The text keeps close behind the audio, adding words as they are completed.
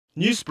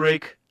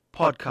Newsbreak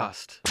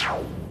Podcast.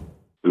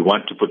 We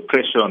want to put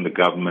pressure on the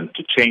government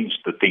to change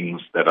the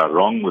things that are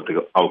wrong with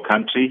our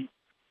country,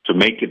 to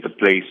make it a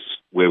place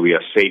where we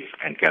are safe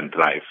and can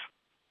thrive.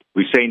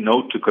 We say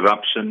no to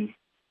corruption,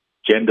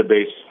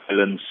 gender-based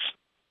violence,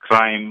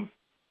 crime,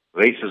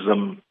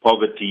 racism,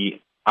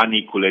 poverty,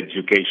 unequal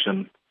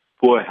education,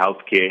 poor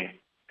healthcare,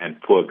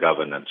 and poor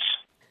governance.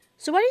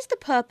 So what is the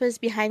purpose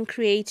behind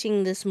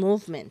creating this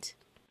movement?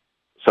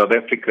 South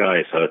Africa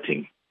is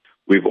hurting.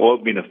 We've all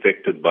been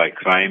affected by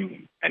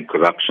crime and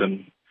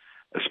corruption,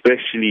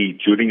 especially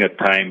during a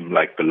time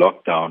like the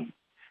lockdown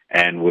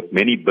and with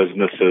many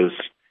businesses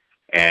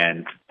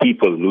and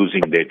people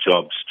losing their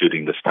jobs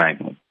during this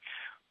time.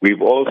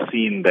 We've all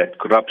seen that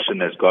corruption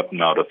has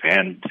gotten out of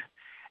hand,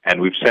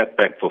 and we've sat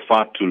back for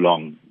far too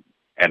long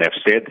and have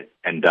said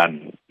and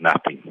done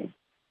nothing.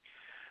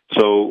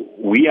 So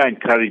we are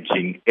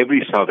encouraging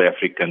every South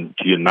African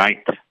to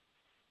unite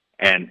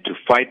and to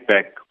fight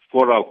back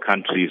for our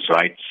country's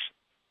rights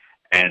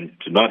and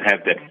to not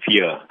have that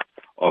fear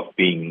of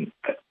being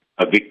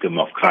a victim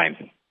of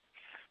crime.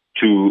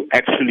 To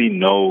actually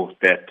know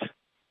that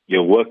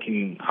you're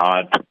working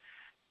hard,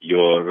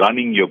 you're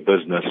running your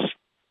business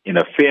in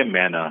a fair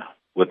manner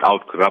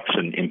without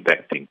corruption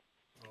impacting.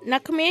 Now,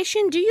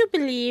 Kamershen, do you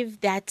believe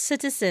that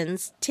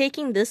citizens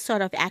taking this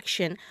sort of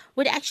action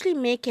would actually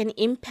make an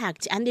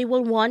impact and they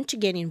will want to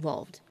get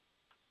involved?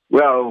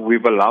 Well,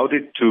 we've allowed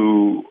it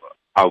to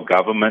our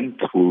government,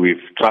 who we've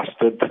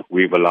trusted.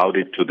 We've allowed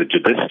it to the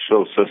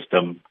judicial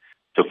system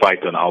to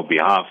fight on our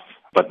behalf,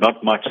 but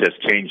not much has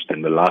changed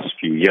in the last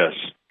few years.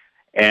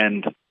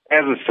 And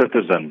as a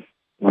citizen,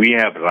 we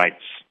have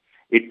rights.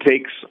 It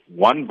takes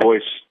one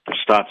voice to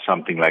start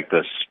something like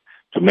this,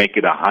 to make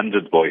it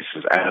 100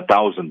 voices, and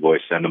 1,000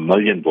 voices, and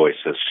 1,000,000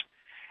 voices.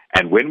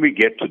 And when we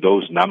get to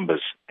those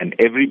numbers and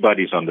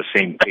everybody's on the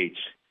same page,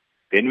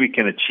 then we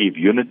can achieve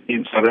unity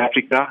in South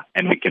Africa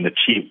and we can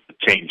achieve the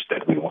change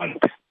that we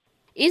want.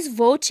 Is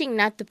voting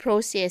not the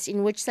process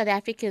in which South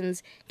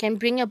Africans can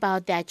bring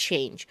about that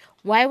change?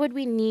 Why would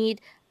we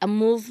need a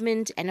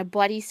movement and a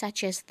body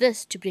such as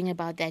this to bring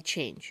about that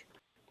change?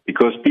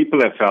 Because people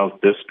have felt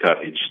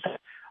discouraged.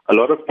 A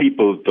lot of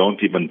people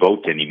don't even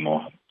vote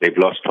anymore. They've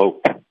lost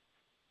hope.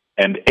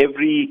 And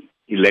every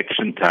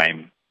election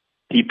time,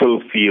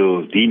 people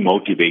feel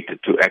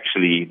demotivated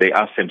to they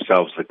ask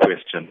themselves the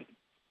question,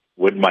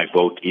 would my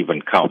vote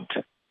even count?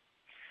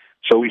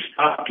 So we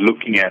start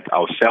looking at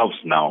ourselves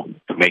now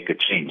to make a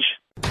change.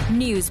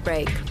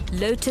 Newsbreak,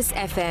 Lotus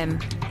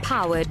FM,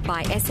 powered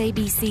by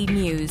SABC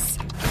News.